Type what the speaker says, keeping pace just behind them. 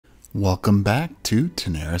Welcome back to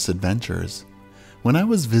Tanares Adventures. When I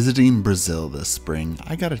was visiting Brazil this spring,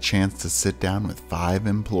 I got a chance to sit down with 5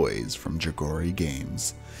 employees from Dragori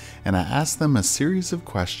Games, and I asked them a series of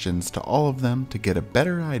questions to all of them to get a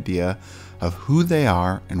better idea of who they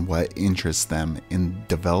are and what interests them in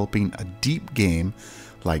developing a deep game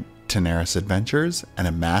like Tanares Adventures and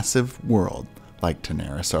a massive world like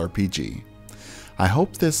Tanares RPG. I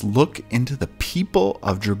hope this look into the people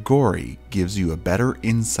of Dragori gives you a better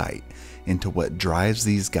insight into what drives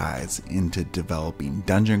these guys into developing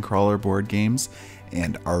dungeon crawler board games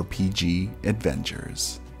and RPG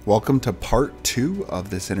adventures. Welcome to part 2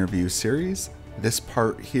 of this interview series. This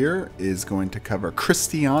part here is going to cover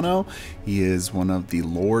Cristiano. He is one of the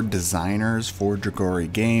lore designers for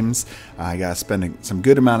Dragori Games. I got to spend some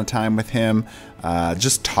good amount of time with him,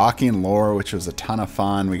 just talking lore, which was a ton of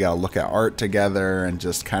fun. We got to look at art together and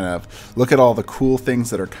just kind of look at all the cool things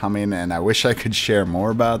that are coming. And I wish I could share more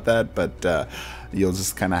about that, but you'll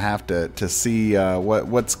just kind of have to see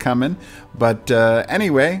what's coming. But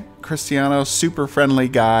anyway, Cristiano, super friendly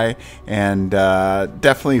guy, and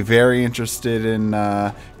definitely very interested in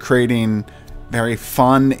creating very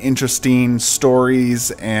fun, interesting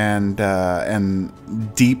stories and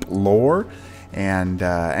deep lore. And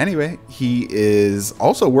anyway, he is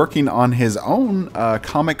also working on his own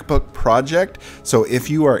comic book project. So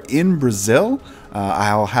if you are in Brazil,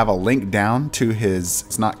 I'll have a link down to his,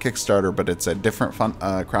 it's not Kickstarter, but it's a different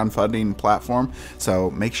crowdfunding platform. So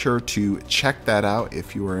make sure to check that out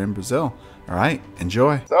if you are in Brazil. All right,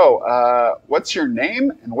 enjoy. So what's your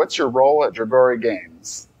name and what's your role at Dragori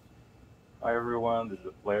Games? Hi everyone, it's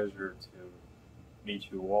a pleasure to meet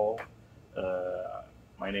you all.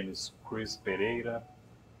 My name is Chris Pereira,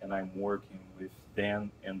 and I'm working with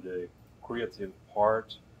Dan in the creative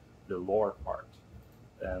part, the lore part,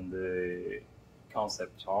 and the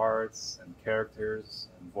concept arts and characters,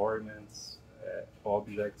 environments,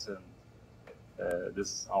 objects, and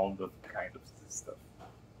this all the kind of stuff.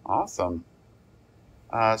 Awesome.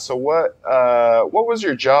 So what was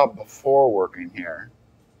your job before working here?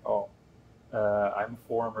 Oh, I'm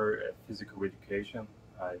former physical education.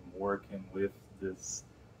 I'm working with this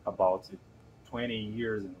about 20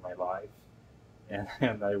 years in my life,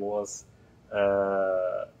 and I was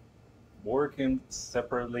working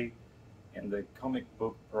separately in the comic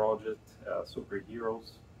book project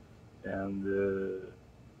superheroes, and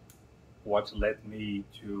what led me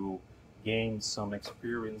to gain some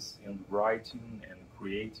experience in writing and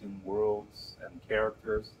creating worlds and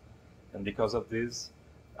characters, and because of this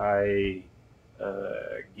I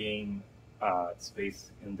gained space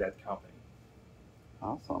in that company.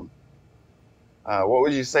 Awesome. What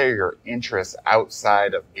would you say are your interests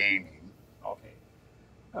outside of gaming? Okay.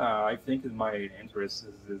 I think that my interest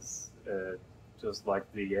is just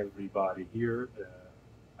like the everybody here.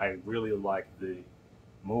 I really like the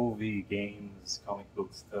movie, games, comic book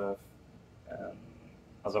stuff. Um,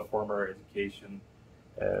 as a former education,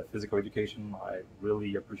 physical education, I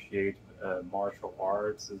really appreciate martial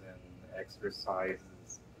arts and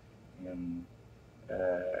exercises, and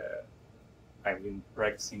I've been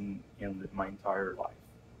practicing my entire life.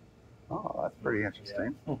 Oh, that's pretty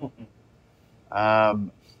interesting. Yeah.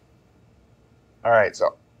 All right,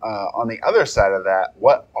 so on the other side of that,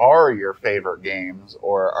 what are your favorite games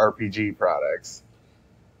or RPG products?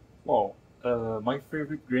 Well, my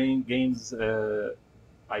favorite games.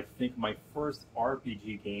 I think my first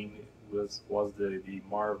RPG game was the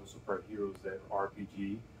Marvel Superheroes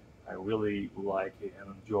RPG. I really like it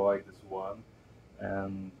and enjoy this one,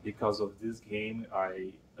 and because of this game,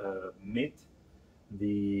 I met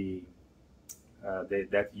the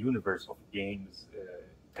that universe of games,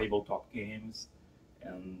 tabletop games,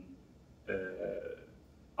 and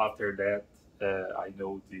after that, I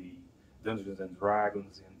know the Dungeons and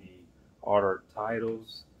Dragons and the other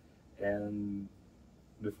titles, and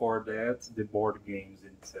before that, the board games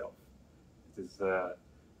in itself. It is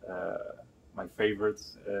my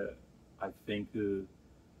favorites. I think the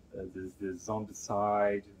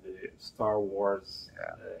Zombicide, the Star Wars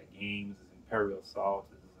games, Imperial Assault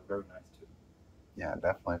is very nice too. Yeah,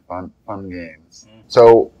 definitely fun games. Mm-hmm.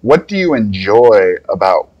 So, what do you enjoy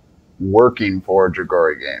about working for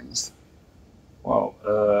Dragori Games? Well,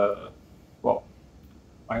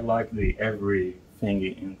 I like everything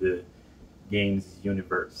in the games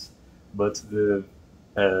universe, but the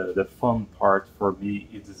fun part for me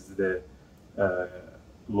is the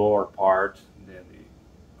lore part, the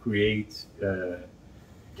create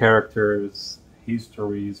characters,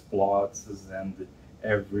 histories, plots, and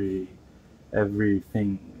everything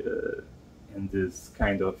in this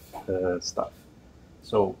kind of stuff.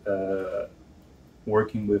 So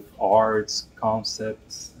working with arts,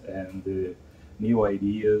 concepts, and new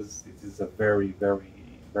ideas. It is a very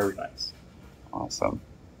nice. Awesome.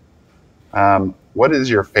 What is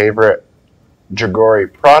your favorite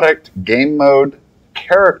Dragori product, game mode,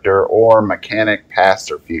 character, or mechanic,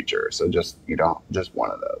 past or future? So just just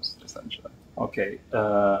one of those essentially. Okay,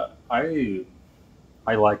 I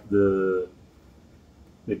like the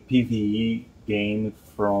PVE game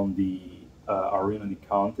from the Arena the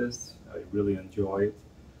contest. I really enjoy it.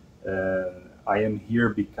 I am here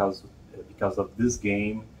because of this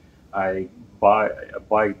game. I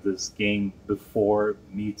buy this game before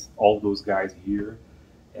meet all those guys here,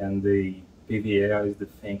 and the PVA is the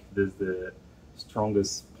thing is the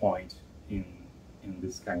strongest point in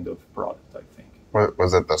this kind of product. I think.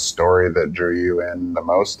 Was it the story that drew you in the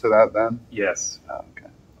most to that then? Yes. Oh, okay.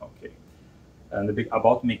 Okay. And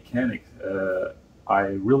about mechanics, I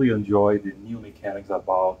really enjoy the new mechanics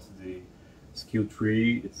about the skill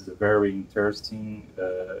tree. It's very interesting.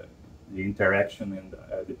 The interaction and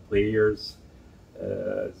the players.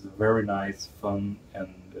 It's a very nice, fun,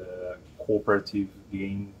 and cooperative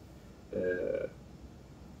game. Uh,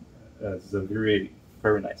 it's a very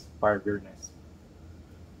nice, very nice.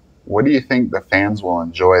 What do you think the fans will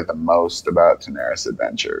enjoy the most about Tanares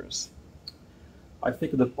Adventures? I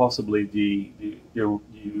think that possibly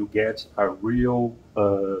you get a real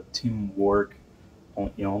teamwork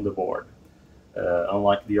on the board,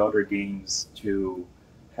 unlike the other games to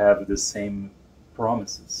have the same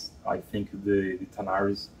promises. I think the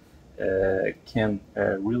Tanares can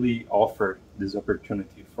really offer this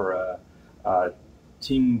opportunity for a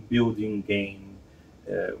team building game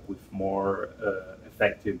with more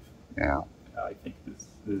effective. Yeah. I think this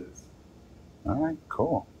is. All right.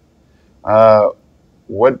 Cool. Uh,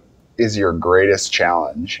 what is your greatest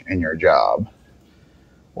challenge in your job?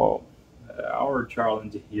 Well, our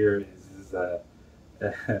challenge here is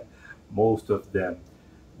most of them,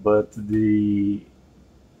 but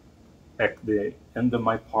at the end of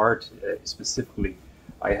my part specifically,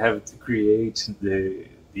 I have to create the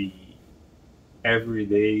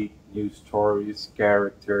everyday new stories,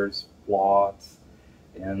 characters, plots,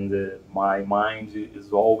 and my mind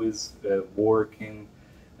is always working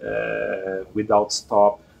without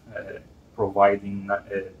stop, providing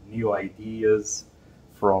new ideas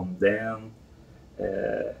from them.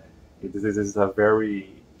 This is a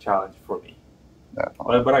very challenge for me,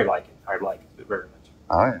 Definitely. but I like it. I like it very much.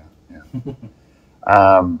 Oh yeah.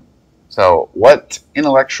 Yeah. So, what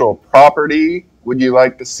intellectual property would you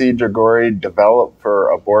like to see Dragori develop for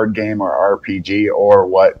a board game or RPG, or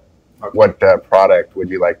what Okay. product would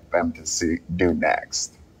you like them to see do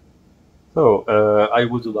next? So I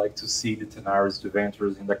would like to see the Tanares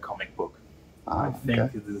adventures in the comic book. I Oh, okay.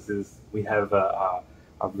 think we have a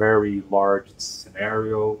very large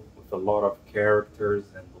scenario with a lot of characters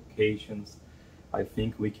and locations. I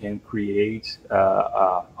think we can create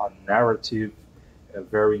a narrative,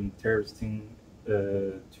 very interesting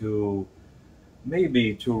to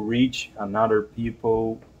maybe to reach another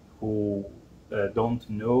people who don't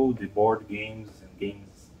know the board games and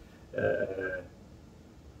games, uh,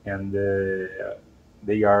 and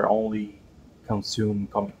they are only consume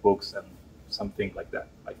comic books and something like that.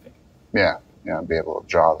 I think. Yeah, yeah, be able to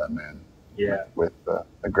draw them in Yeah. with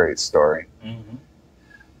a great story. Hmm.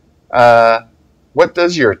 Uh, what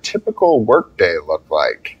does your typical workday look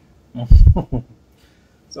like?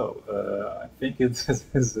 So I think it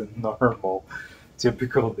is a normal,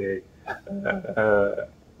 typical day.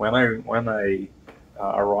 When I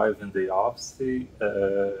arrive in the office,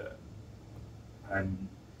 I'm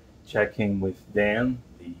checking with Dan,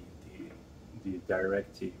 the uh,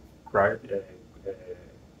 directive creator,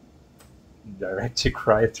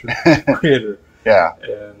 Yeah,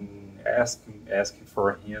 and asking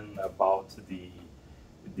for him about the,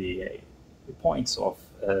 the points of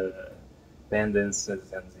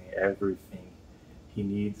dependencies and everything he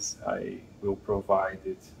needs. I will provide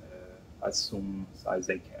it as soon as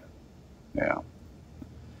I can. yeah.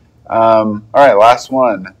 All right, last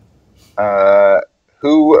one. Uh,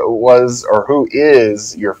 who was or who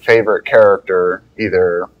is your favorite character,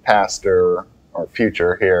 either past or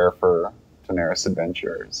future, here for Tanaris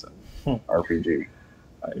Adventures and RPG?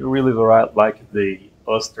 I really like the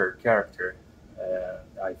Oster character.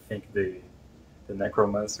 I think the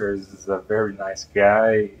Necromancer is a very nice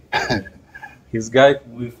guy. He's a guy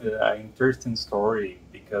with an interesting story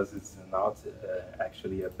because it's not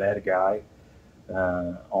actually a bad guy.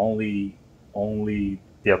 Only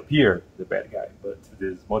they appear the bad guy, but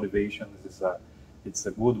his motivation is it's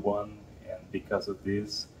a good one, and because of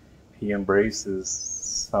this, he embraces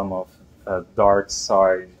some of dark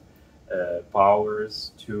side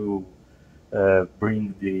powers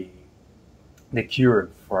bring the cure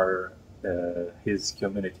for his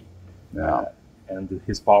community. Yeah. And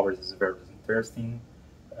his powers is very interesting.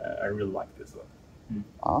 I really like this one.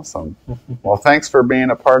 Awesome. Well, thanks for being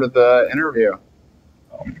a part of the interview.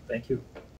 Oh, thank you.